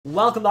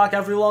Welcome back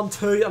everyone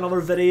to another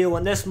video,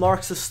 and this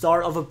marks the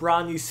start of a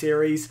brand new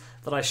series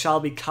that I shall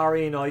be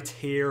carrying out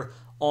here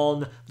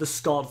on the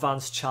Scott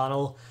Vance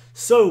channel.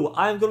 So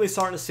I'm going to be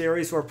starting a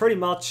series where pretty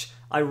much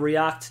I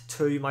react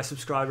to my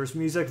subscribers'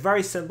 music.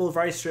 Very simple,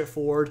 very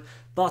straightforward,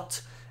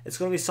 but it's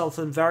going to be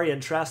something very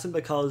interesting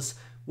because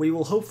we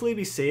will hopefully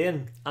be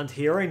seeing and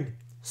hearing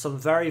some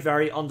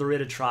very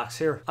underrated tracks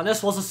here. And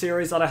this was a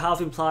series that I have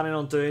been planning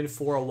on doing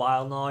for a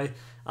while now,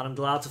 and I'm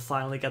glad to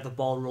finally get the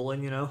ball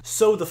rolling, you know.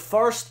 So the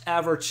first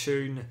ever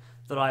tune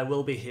that I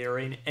will be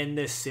hearing in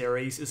this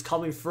series is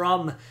coming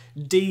from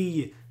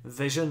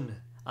D-Vision,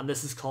 and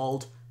this is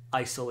called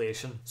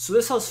Isolation. So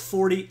this has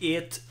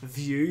 48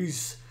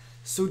 views.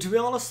 So to be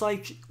honest,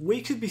 like,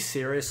 we could be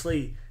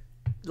seriously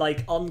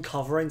like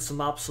uncovering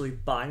some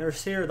absolute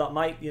bangers here that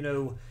might, you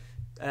know,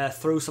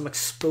 throw some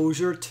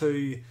exposure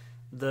to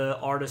the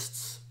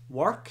artist's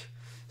work.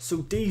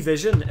 So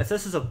D-Vision, if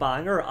this is a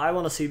banger, I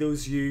want to see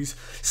those views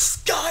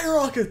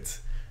skyrocket.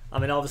 I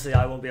mean, obviously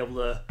I won't be able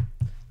to,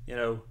 you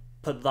know,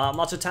 put that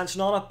much attention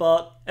on it,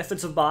 but if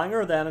it's a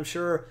banger, then I'm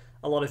sure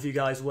a lot of you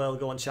guys will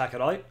go and check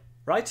it out,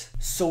 right?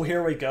 So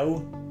here we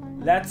go.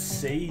 Let's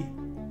see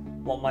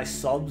what my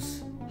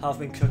subs have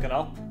been cooking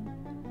up.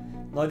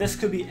 Now this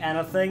could be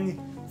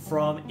anything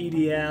from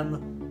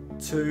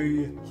EDM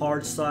to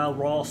hardstyle,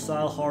 raw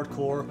style,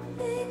 hardcore.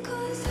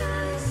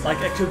 Like,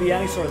 it could be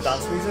any sort of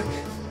dance music.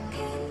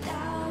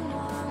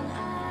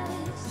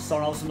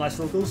 Starting off with some nice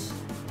vocals,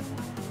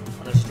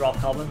 and there's a drop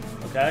coming,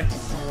 okay?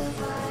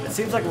 It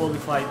seems like it will be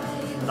quite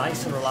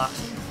nice and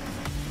relaxing.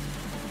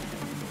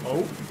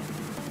 Oh.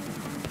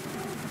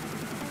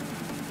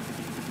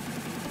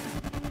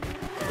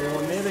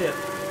 Oh, maybe it...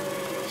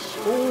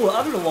 Oh,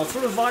 I don't know what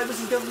sort of vibe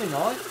this is giving me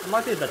now. It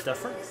might be a bit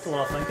different to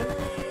what I'm thinking.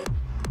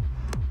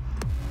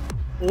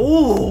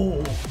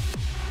 Oh!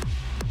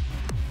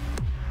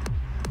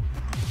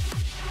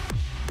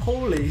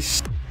 Holy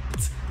shit.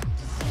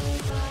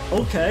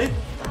 Okay.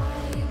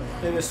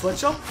 Maybe a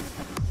switch up?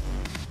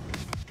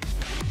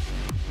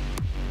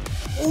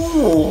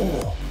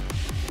 Oh!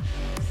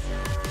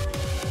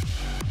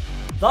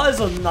 That is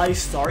a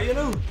nice start, you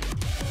know?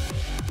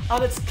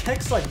 And it's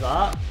kicks like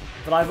that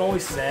I've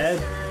always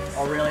said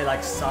are really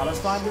like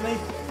satisfying to me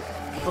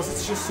because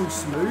it's just so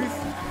smooth.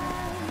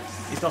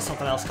 He's got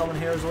something else coming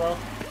here as well.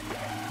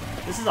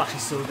 This is actually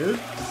so good.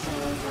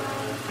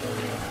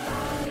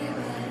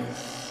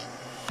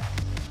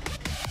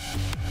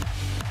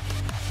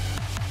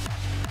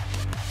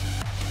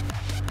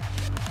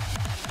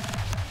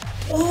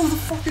 Oh, the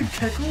fucking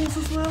kick rolls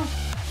as well.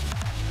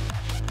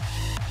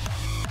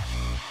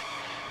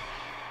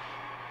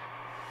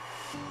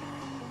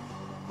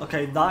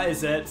 Okay, that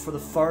is it for the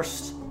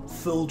first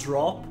full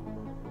drop.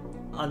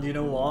 And you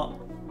know what?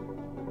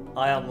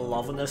 I am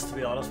loving this, to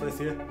be honest with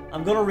you.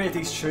 I'm gonna rate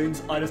these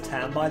tunes out of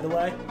 10, by the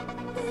way.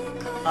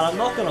 And I'm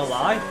not gonna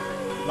lie,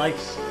 like,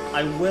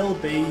 I will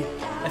be,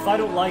 if I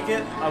don't like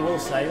it, I will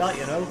say that,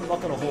 you know? I'm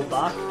not gonna hold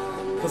back.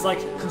 Because, like,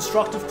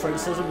 constructive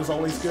criticism is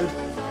always good.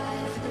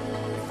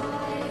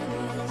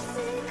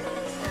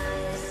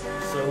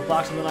 So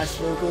back to the nice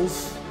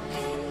vocals.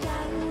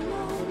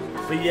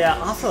 But yeah,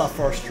 after that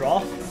first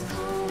drop,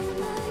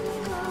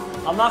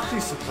 I'm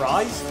actually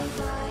surprised.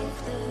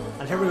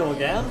 And here we go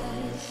again.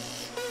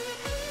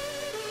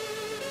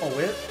 Oh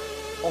wait.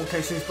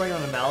 Okay, so he's bringing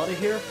on a melody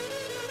here.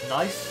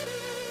 Nice.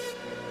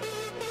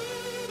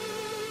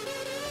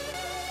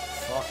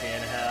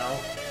 Fucking hell.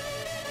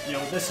 Yo,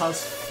 this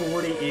has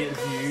 48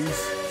 views.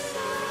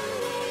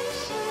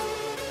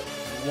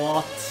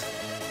 What?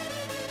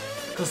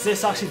 Because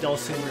this actually does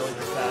seem really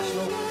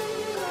professional.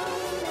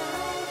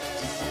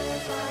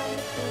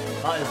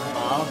 That is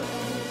mad.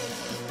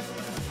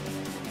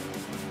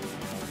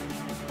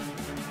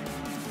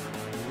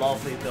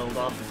 Lovely build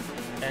up.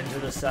 Into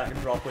the second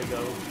drop we go.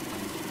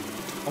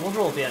 I wonder if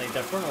it'll be any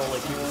different, or will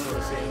they keep it sort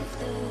of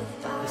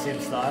the same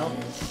style?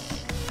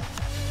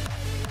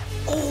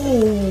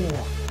 Oh!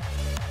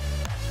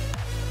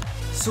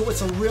 So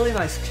it's a really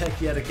nice kick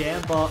yet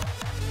again, but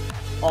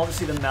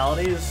obviously the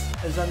melody is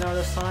in there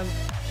this time.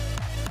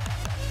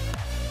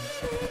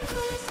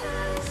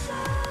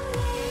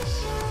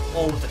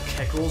 Oh, the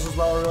kick rolls as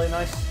well are really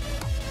nice.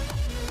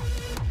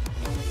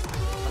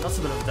 And that's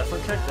a bit of a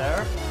different kick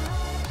there.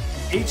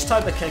 Each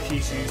type of kick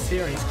he's used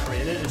here and he's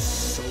created is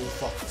so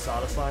fucking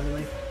satisfying to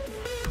me.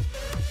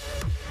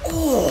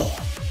 Oh!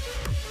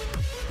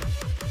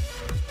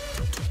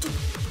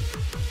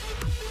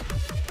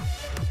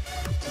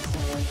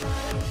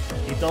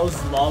 He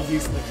does love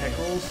using the kick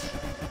rolls,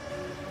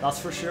 that's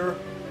for sure.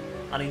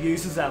 And he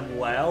uses them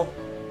well.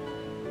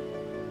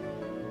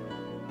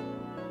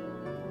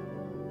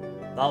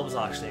 That was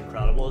actually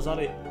incredible, is that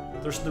it?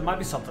 There might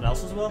be something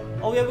else as well.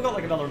 Oh yeah, we got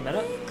like another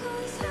minute.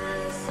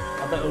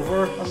 A bit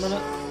over a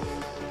minute.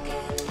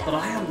 But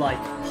I am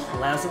like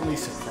pleasantly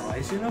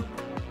surprised, you know?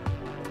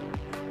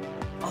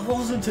 I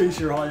wasn't too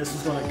sure how this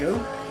was gonna go.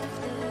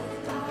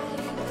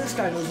 But this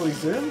guy knows what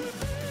he's doing.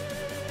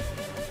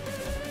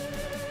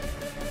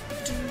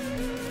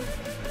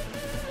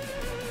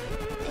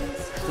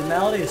 The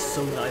melody is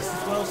so nice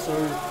as well, so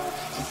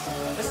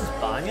This is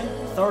banging.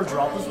 Third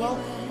drop as well.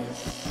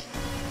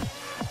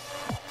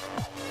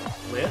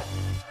 Wait.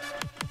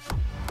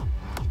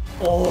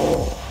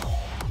 Oh!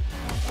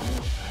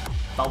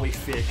 That wee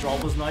fake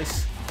drop was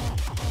nice.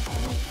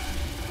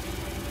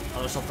 Oh,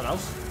 there's something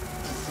else.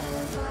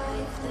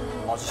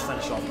 I'll just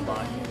finish off the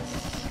bag.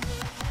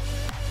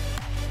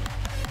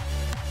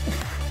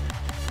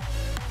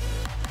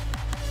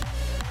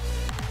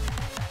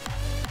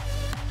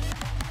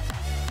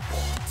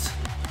 What?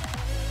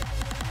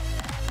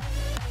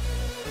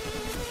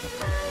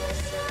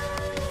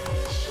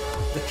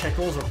 The kick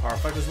rolls are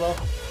perfect as well.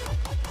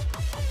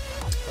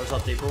 There's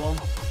that deeper one.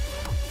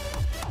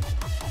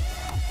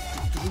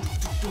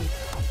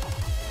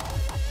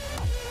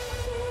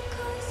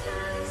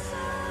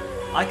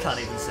 I can't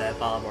even say a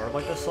bad word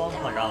about this song,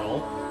 like, at all.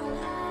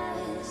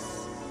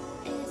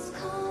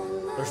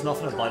 There's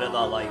nothing about it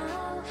that, like,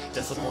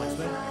 disappoints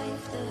me.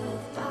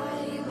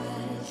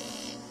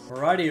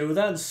 Rightio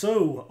then,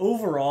 so,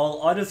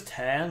 overall, out of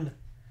 10,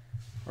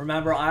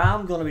 remember, I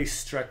am going to be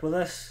strict with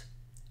this,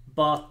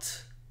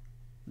 but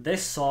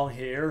this song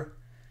here,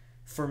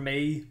 for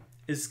me,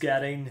 is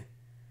getting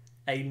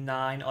a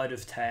 9 out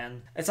of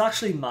 10. It's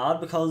actually mad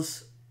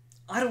because,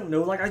 I don't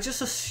know, like, I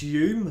just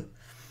assume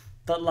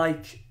that,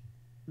 like,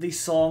 these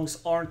songs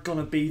aren't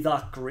gonna be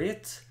that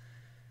great,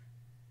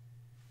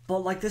 but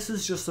like this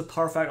is just a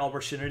perfect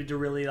opportunity to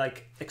really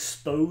like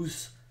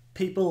expose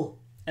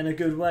people in a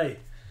good way,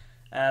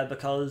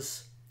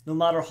 because no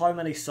matter how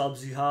many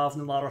subs you have,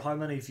 no matter how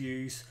many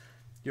views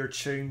your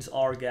tunes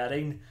are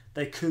getting,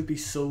 they could be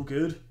so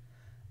good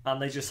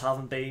and they just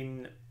haven't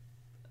been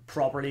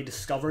properly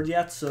discovered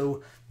yet.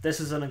 So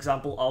this is an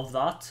example of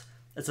that.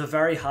 It's a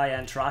very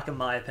high-end track in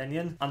my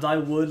opinion, and I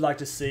would like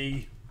to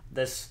see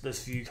this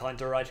view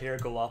counter right here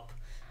go up.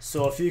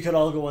 So if you could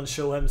all go and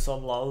show him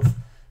some love,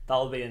 that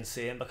would be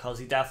insane, because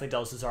he definitely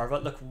does deserve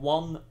it. Look,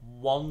 one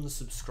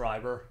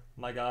subscriber,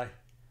 my guy.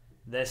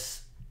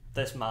 This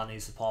man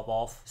needs to pop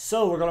off.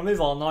 So we're gonna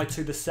move on now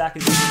to the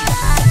second.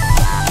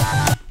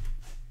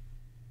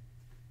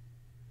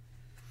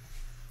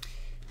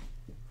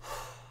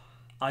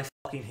 I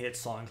fucking hate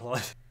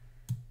SoundCloud.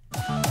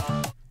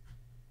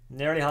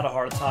 Nearly had a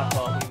heart attack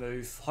while we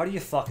move. How do you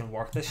fucking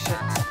work this shit?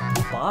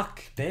 Go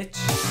back, bitch.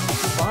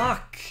 Go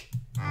back.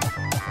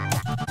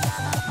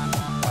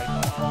 Right,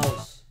 now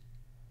pause.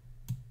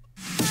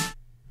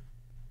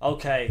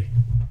 Okay,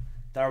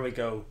 there we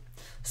go.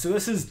 So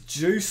this is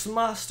Juice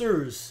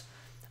Masters,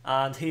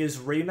 and he is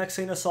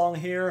remixing a song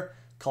here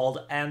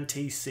called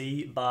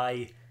MTC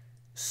by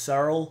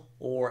Cyril,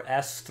 or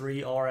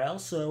S3RL.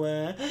 So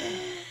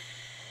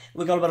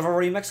we got a bit of a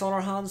remix on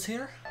our hands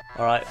here.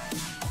 Alright.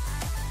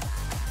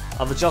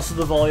 I've adjusted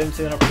the volume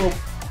to an appropriate.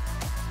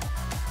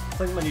 I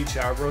think my new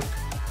chair broke.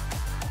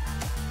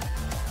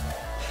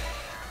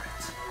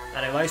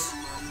 Anyways.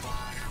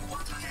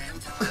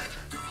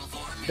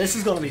 This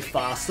is going to be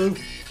fast though.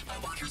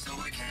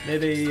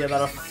 Maybe a bit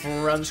of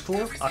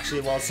Frenchcore.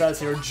 Actually, well, it says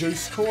here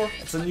Juicecore.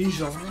 It's a new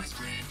genre.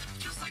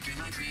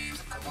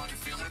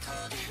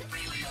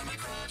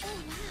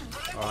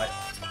 Alright.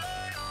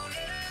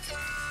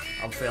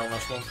 I'm feeling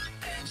this one.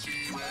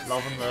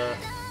 Loving the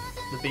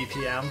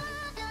BPM.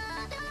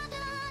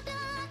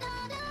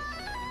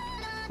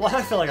 Why do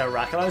I feel like I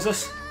recognise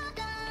this?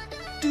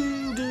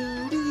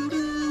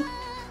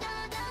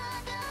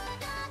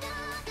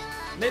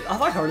 Maybe,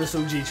 have I heard this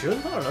OG tune?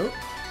 I don't know.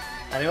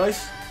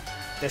 Anyways,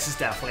 this is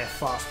definitely a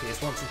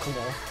fast-paced one, so come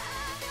on.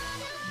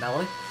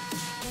 Melody.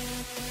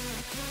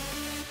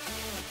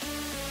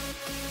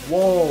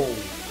 Whoa.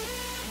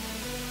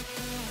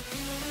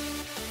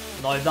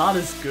 Now that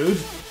is good.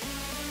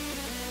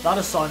 That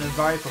is sounding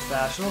very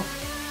professional.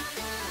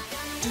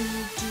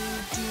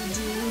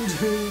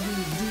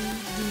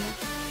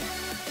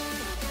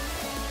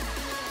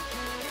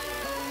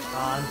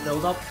 And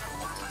build up.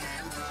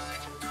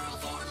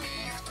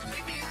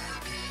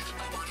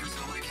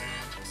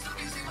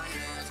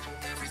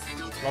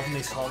 Loving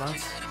these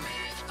comments.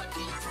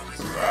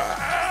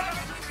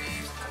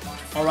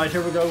 Alright,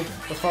 here we go.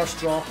 The first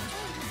drop.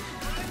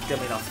 Give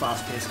me that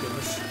fast-paced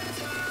goodness.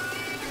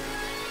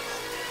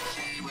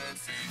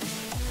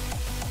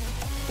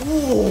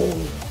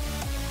 Ooh.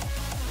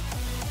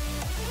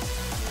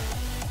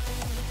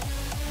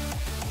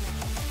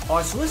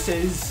 Alright, so this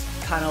is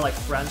kind of like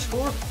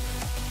Frenchcore,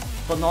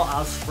 but not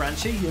as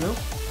Frenchy, you know? I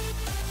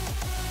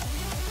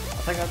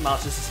think it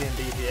matches the same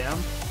BPM,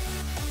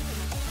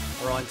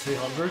 around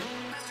 200,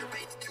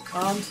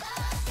 and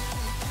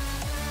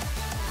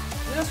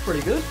yeah, that's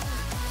pretty good.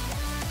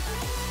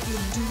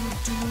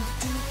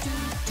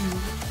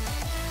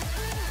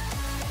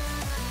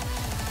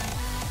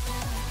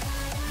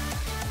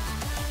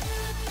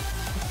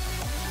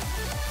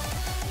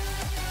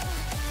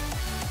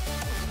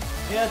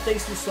 Yeah,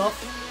 decent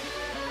stuff.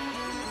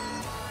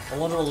 I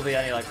wonder will there be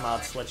any like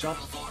mad switch up.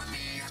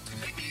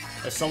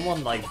 If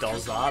someone like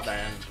does that,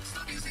 then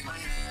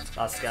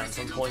that's getting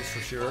some points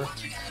for sure.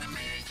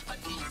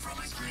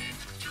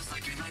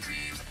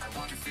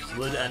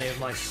 Would any of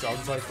my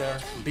subs out there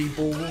be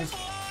bold enough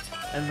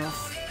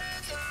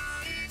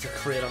to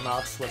create a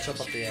mad switch up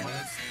at the end.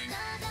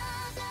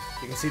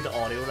 You can see the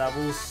audio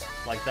levels,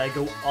 like they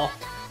go up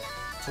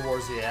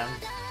towards the end.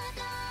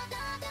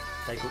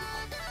 They go up.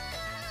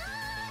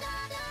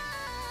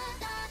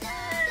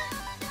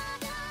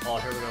 Oh,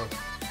 here we go.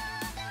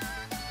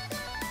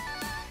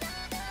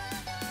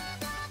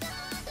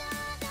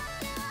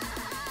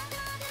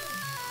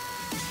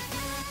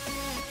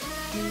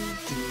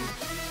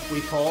 We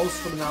pause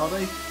for the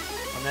melody,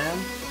 and then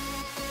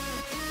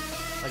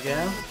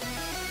again.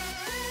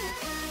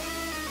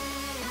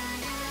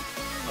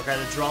 Okay,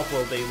 the drop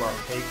will be where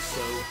it peaks,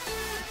 so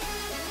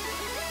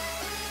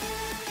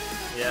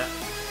yeah,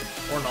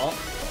 or not.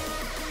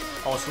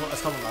 Oh,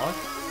 it's coming now.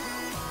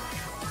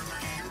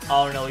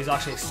 Oh no, he's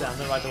actually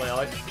extending right the way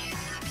out.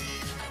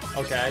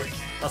 Okay,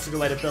 that's a good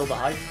way to build the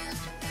hype.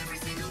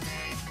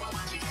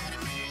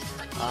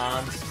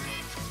 And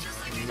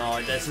now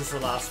this is the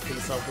last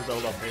piece of the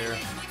build up here.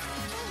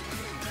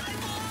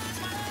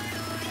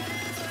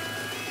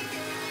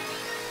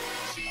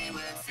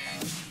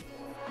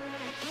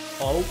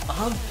 Oh,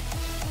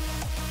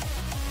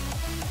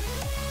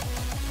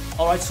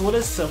 alright, so it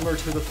is similar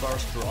to the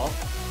first drop,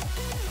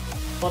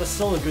 but it's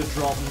still a good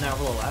drop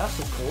nevertheless,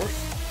 of course.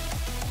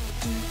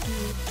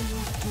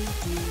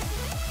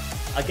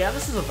 Again,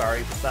 this is a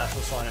very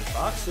professional sounding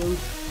track, so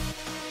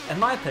in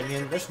my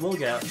opinion, this will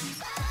get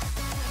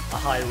a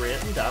high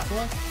rating,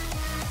 definitely.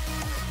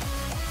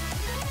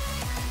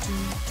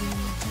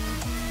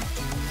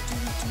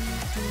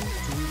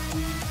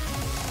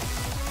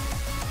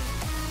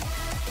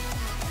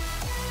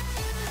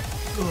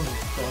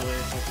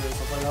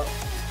 Something like that.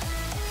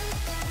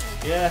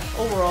 Yeah,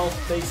 overall,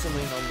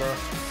 decently number.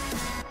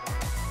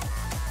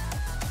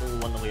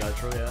 Oh, and the wee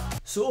outro, yeah.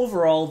 So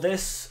overall,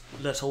 this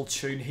little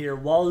tune here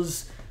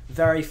was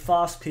very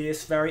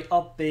fast-paced, very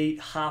upbeat,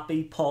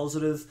 happy,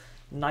 positive,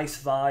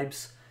 nice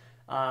vibes,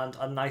 and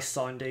a nice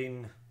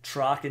sounding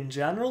track in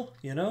general,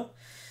 you know?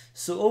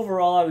 So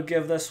overall, I would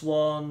give this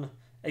one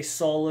a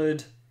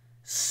solid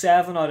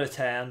 7 out of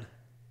 10.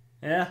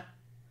 Yeah?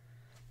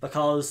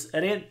 Because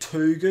it ain't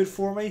too good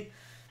for me,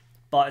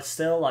 but it's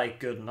still like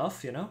good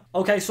enough, you know?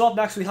 Okay, so up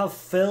next we have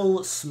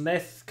Phil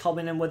Smith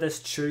coming in with this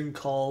tune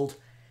called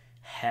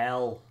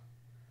Hell.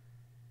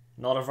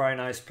 Not a very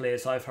nice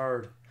place, I've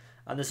heard.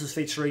 And this is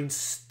featuring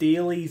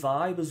Steely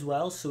Vibe as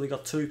well, so we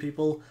got two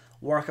people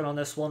working on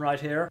this one right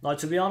here. Now,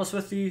 to be honest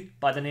with you,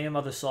 by the name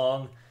of the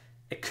song,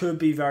 it could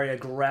be very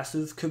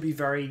aggressive, could be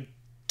very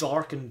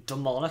dark and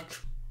demonic.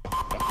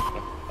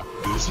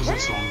 This is a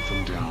song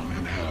from Down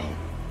in Hell.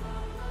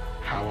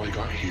 How I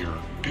got here,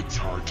 it's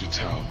hard to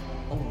tell.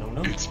 Oh,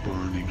 no. It's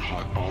burning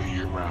hot all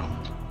year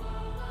round.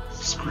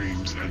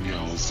 Screams and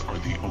yells are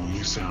the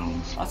only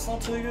sounds. That's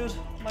not too good,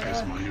 my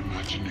As guy. my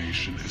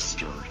imagination is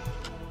stirred,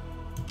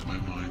 my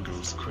mind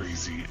goes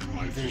crazy and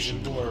my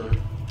vision blurred.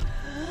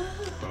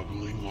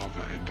 Bubbling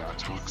lava and that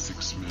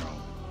toxic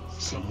smell.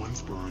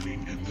 Someone's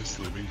burning in this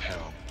living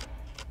hell.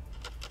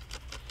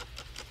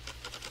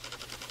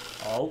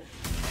 Oh.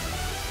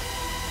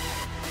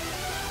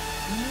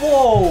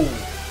 Whoa!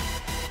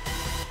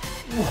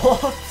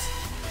 What?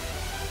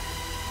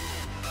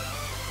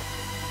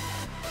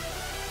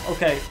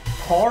 Okay,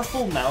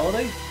 powerful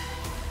melody.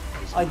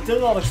 I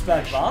did not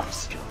expect that.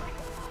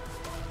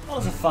 That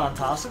was a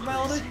fantastic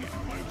melody.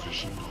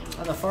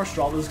 And the first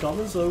drop is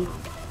coming, so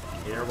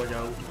here we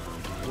go.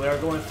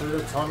 We're going through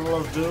the tunnel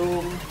of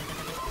doom.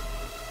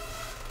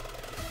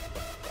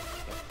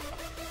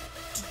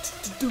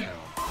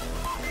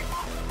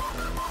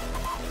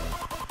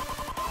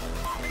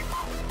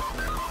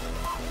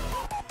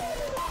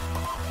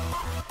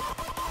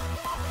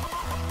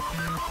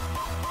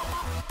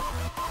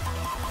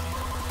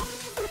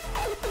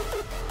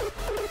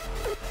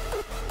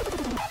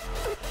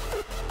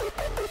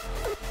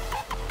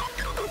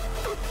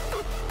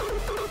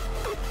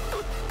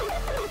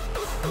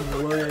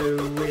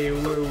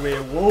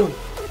 Whoa.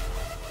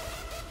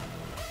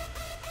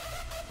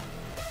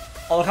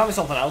 Oh, there can't be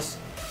something else.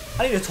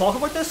 I need to talk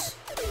about this.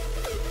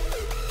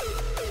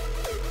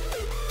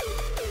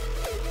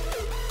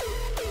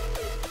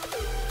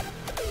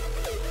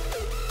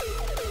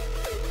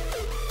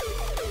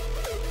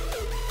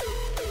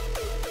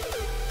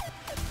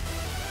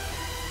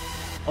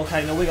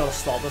 Okay, no, we gotta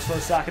stop this for a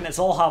second. It's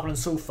all happening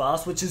so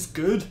fast, which is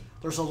good.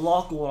 There's a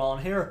lot going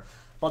on here.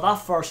 But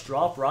that first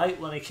drop, right,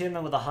 when he came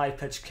in with the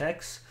high-pitched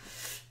kicks,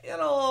 you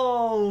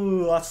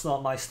know, that's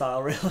not my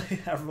style,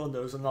 really. Everyone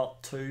knows I'm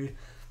not too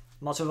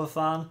much of a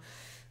fan.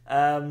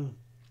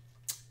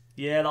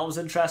 Yeah, that was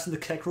interesting. The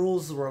kick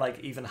rolls were, like,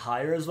 even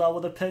higher as well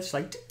with the pitch.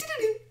 Like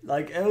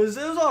it was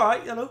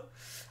alright, you know.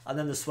 And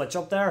then the switch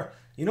up there.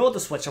 You know what the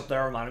switch up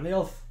there reminded me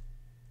of?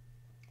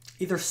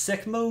 Either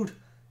Sick Mode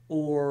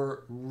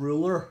or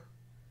Ruler.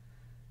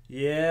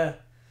 Yeah,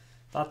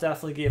 that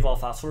definitely gave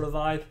off that sort of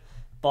vibe.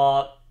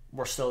 But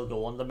we're still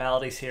going. The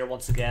melody's here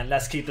once again.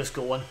 Let's keep this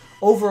going.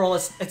 Overall,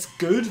 it's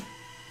good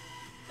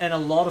in a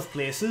lot of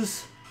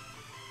places.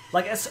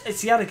 Like,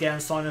 it's yet again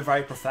sounding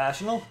very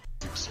professional.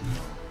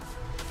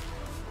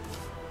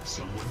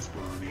 Someone's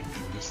burning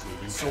in this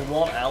living So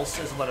what else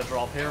is about to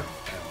drop here?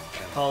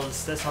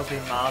 because this has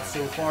been mad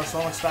so far, so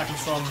I'm expecting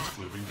some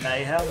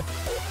mayhem.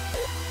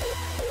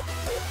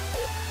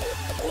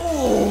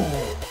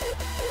 Oh!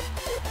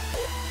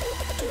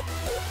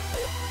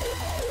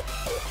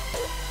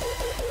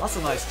 That's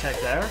a nice kick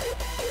there.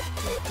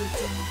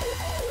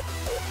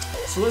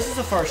 So this is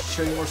the first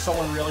tune where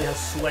someone really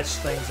has switched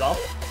things up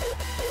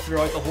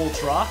throughout the whole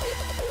track.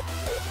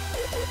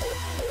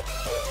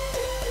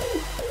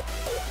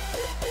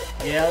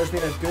 Yeah, there's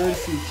been a good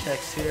few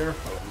kicks here,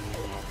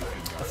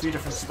 a few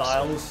different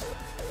styles,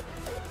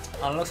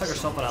 and it looks like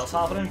there's something else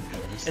happening.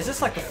 Is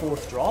this like the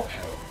fourth drop?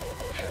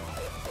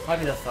 Might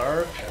be the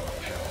third,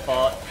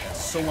 but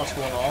so much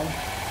going on.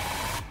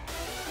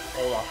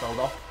 All that build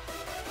up.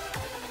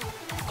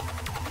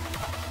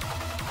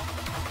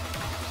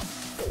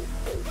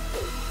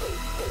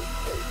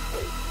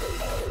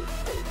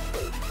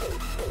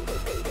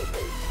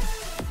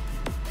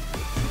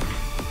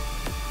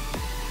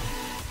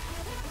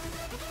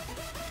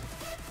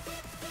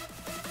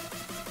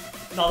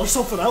 No, there's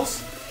something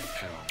else.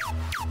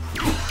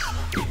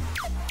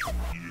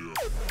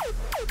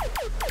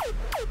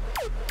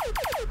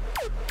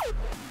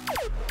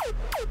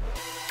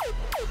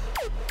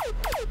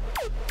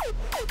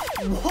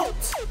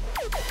 What?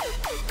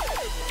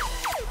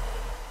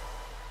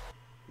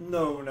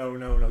 No.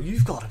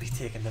 You've got to be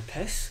taking the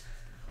piss.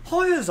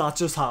 How has that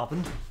just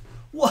happened?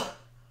 What?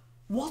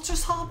 What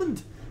just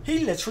happened? He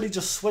literally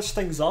just switched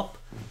things up.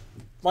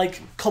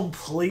 Like,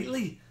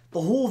 completely.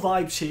 The whole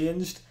vibe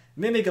changed.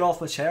 Made me get off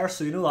my chair,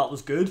 so you know that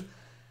was good.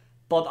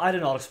 But I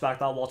did not expect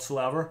that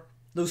whatsoever.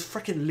 Those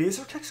freaking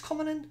laser kicks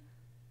coming in?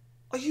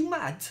 Are you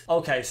mad?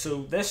 Okay,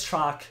 so this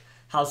track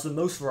has the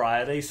most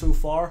variety so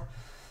far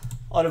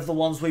out of the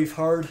ones we've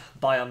heard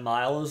by a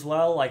mile as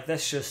well. Like,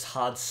 this just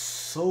had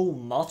so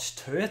much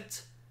to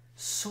it.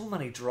 So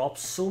many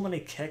drops, so many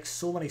kicks,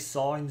 so many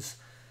sounds.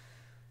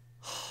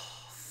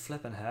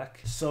 Flipping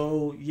heck.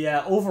 So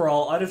yeah,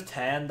 overall out of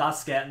 10,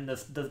 that's getting the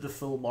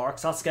full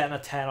marks. That's getting a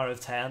 10 out of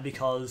 10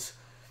 because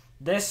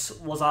this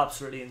was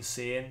absolutely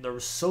insane. There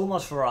was so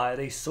much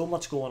variety, so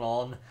much going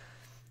on.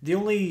 The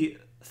only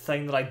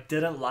thing that I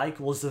didn't like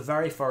was the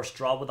very first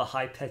drop with the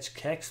high-pitched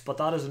kicks, but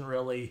that isn't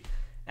really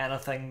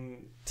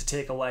anything to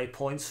take away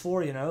points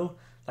for, you know?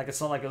 Like,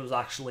 it's not like it was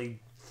actually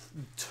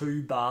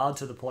too bad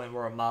to the point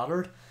where it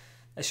mattered.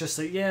 It's just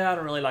that, yeah, I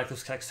don't really like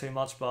those kicks too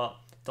much, but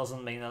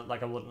doesn't mean that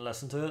like I wouldn't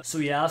listen to it. So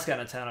yeah, that's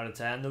getting a 10 out of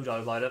 10, no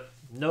doubt about it.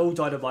 No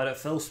doubt about it.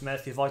 Phil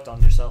Smith, you've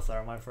outdone yourself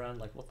there, my friend.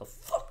 Like, what the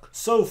fuck?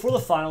 So, for the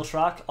final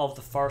track of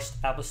the first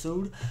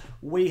episode,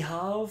 we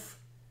have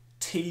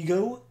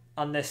Tigo,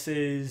 and this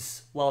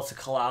is, well, it's a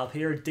collab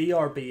here,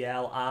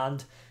 DRBL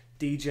and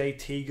DJ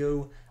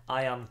Tigo,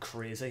 I Am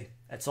Crazy.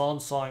 It's on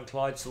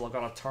SoundCloud, so I've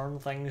got to turn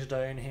things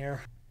down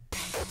here.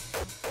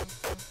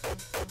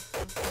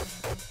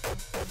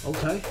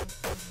 Okay.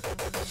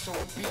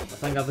 I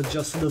think I've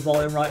adjusted the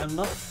volume right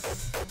enough.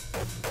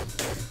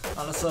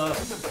 And it's a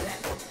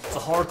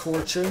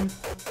hardcore tune,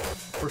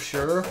 for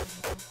sure.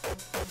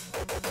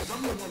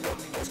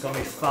 It's going to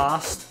be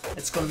fast.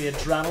 It's going to be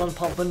adrenaline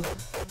pumping.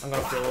 I'm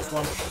going to feel this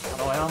one. I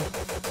know I am.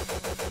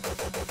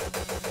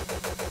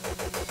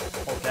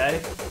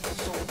 Okay.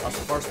 That's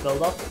the first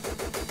build up.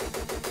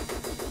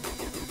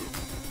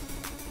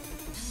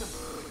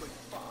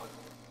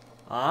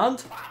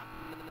 And?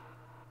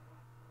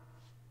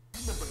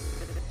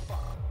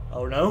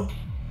 Oh no.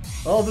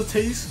 Oh, the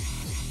tease.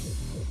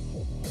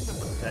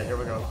 Okay, here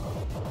we go.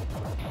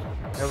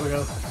 Here we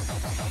go.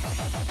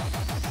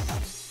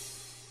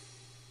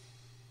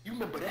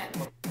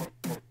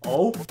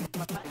 Oh.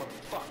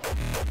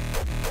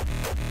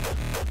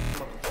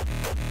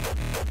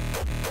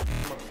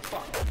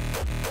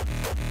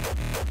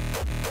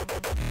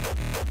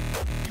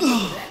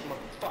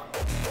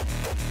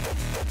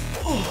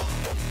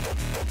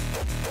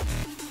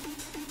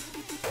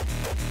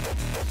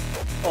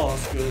 Oh,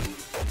 that's good.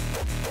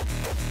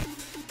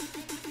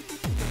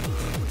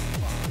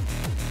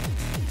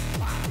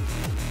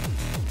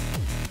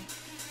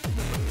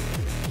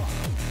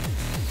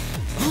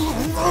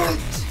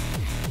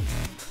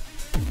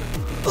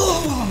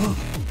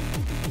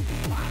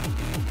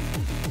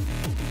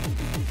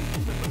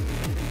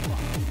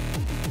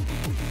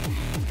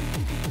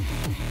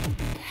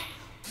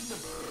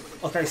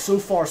 Okay, so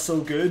far so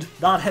good.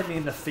 That hit me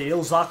in the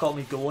feels, that got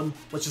me going,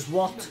 which is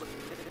what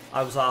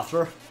I was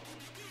after.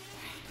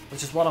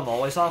 Which is what I'm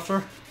always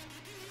after.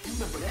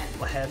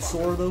 My head's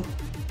sore though.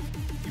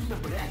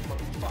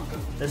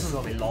 This is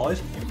gonna be loud.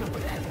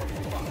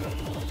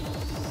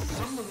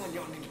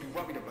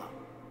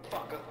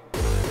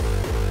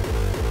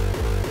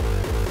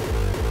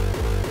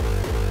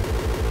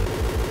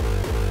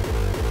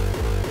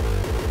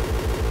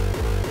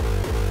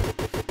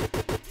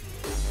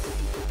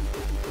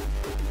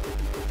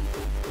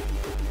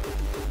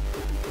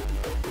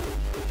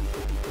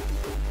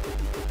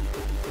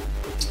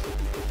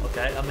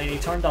 Okay, I mean he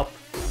turned up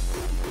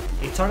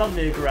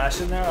the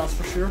aggression there, that's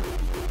for sure.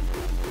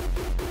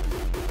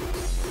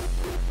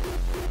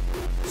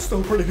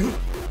 Still pretty good.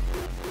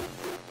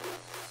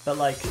 But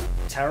like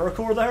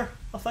terrorcore there,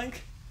 I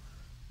think.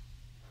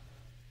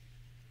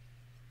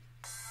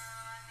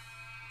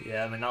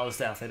 Yeah, I mean, that was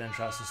definitely an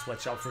interesting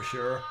switch up for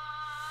sure.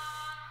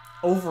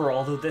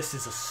 Overall, though, this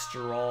is a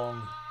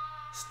strong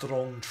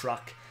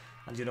track.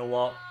 And you know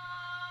what?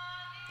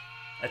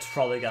 It's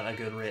probably getting a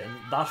good rating.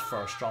 That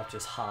first drop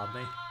just had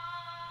me.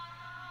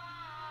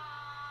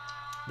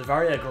 The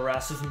very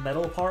aggressive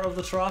middle part of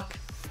the track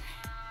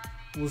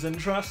was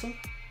interesting.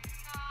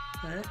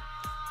 Yeah.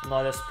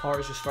 Now this part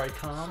is just very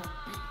calm.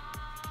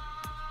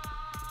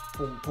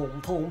 Boom, boom,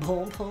 boom,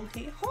 boom, boom.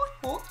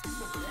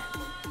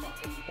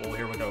 Oh,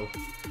 here we go.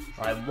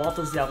 Alright, what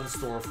does he have in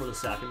store for the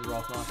second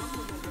drop now?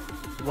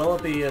 Will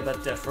it be a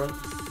bit different?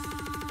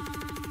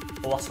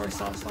 Oh, that's very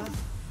satisfying.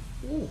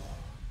 Ooh.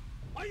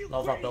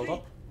 Love that build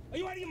up.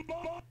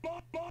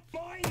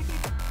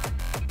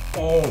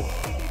 Oh.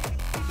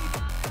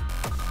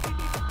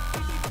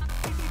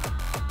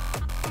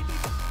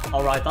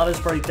 Alright, that is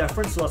very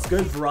different, so that's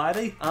good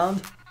variety, and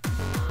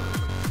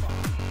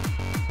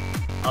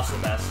that's the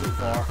best so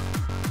far.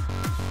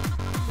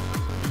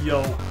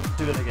 Yo,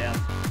 do it again.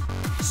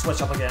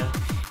 Switch up again.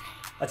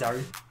 I dare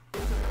you.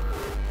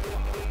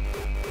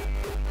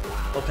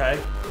 Okay.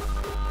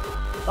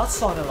 That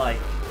sounded like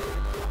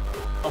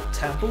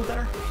up-tempo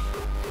there.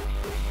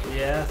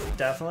 Yeah,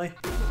 definitely.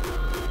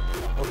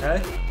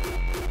 Okay.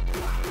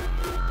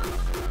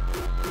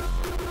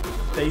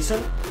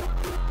 Decent.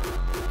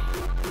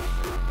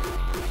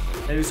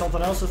 Maybe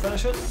something else to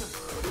finish it?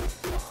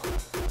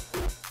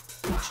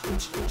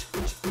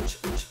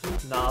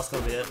 Nah, that's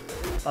gonna be it.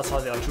 That's how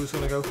the outro's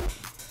gonna go.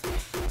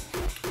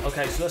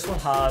 Okay, so this one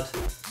had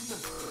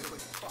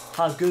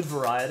good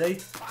variety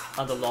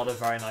and a lot of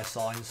very nice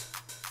sounds.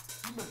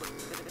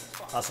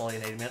 That's all you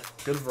need, mate.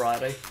 Good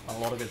variety and a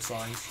lot of good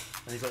sounds.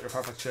 And you've got your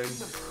perfect tune.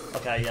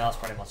 Okay, yeah, that's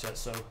pretty much it,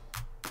 so.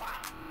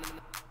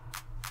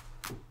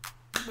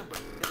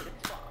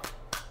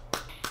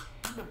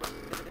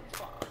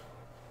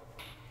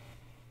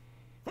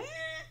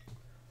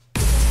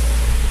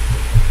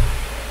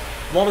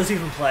 What is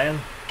even playing?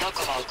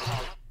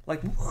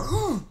 Like,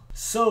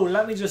 so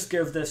let me just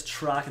give this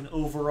track an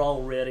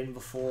overall rating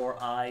before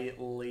I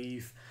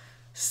leave.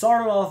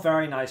 Started off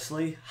very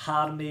nicely,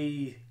 had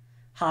me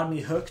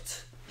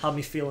hooked, had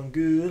me feeling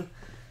good.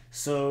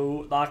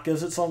 So that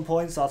gives it some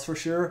points, that's for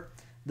sure.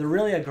 The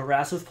really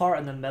aggressive part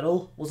in the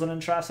middle was an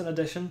interesting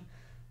addition.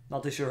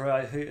 Not too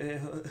sure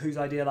whose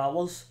idea that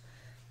was.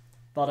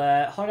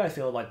 But how do I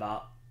feel about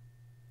that?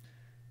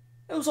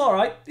 It was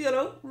alright, you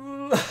know.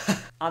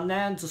 And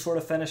then to sort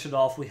of finish it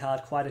off, we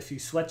had quite a few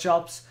switch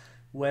ups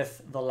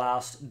with the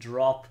last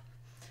drop.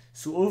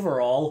 So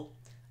overall,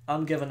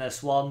 I'm giving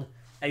this one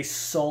a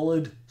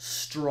solid,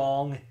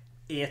 strong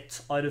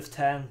 8 out of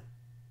 10.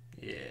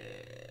 Yeah.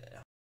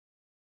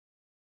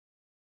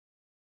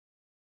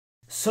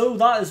 So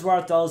that is where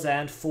it does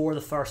end for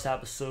the first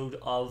episode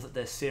of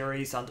this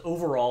series, and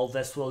overall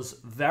this was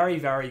very,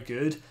 very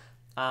good,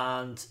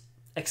 and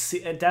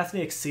it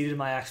definitely exceeded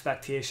my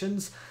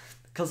expectations,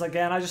 because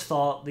again, I just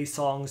thought these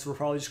songs were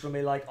probably just going to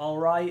be like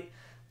alright,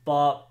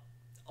 but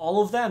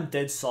all of them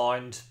did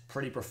sound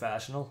pretty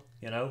professional,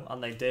 you know,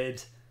 and they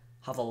did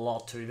have a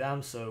lot to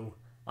them, so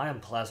I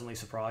am pleasantly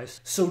surprised.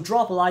 So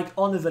drop a like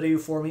on the video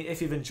for me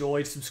if you've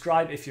enjoyed,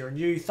 subscribe if you're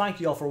new, thank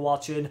you all for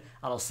watching, and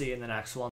I'll see you in the next one.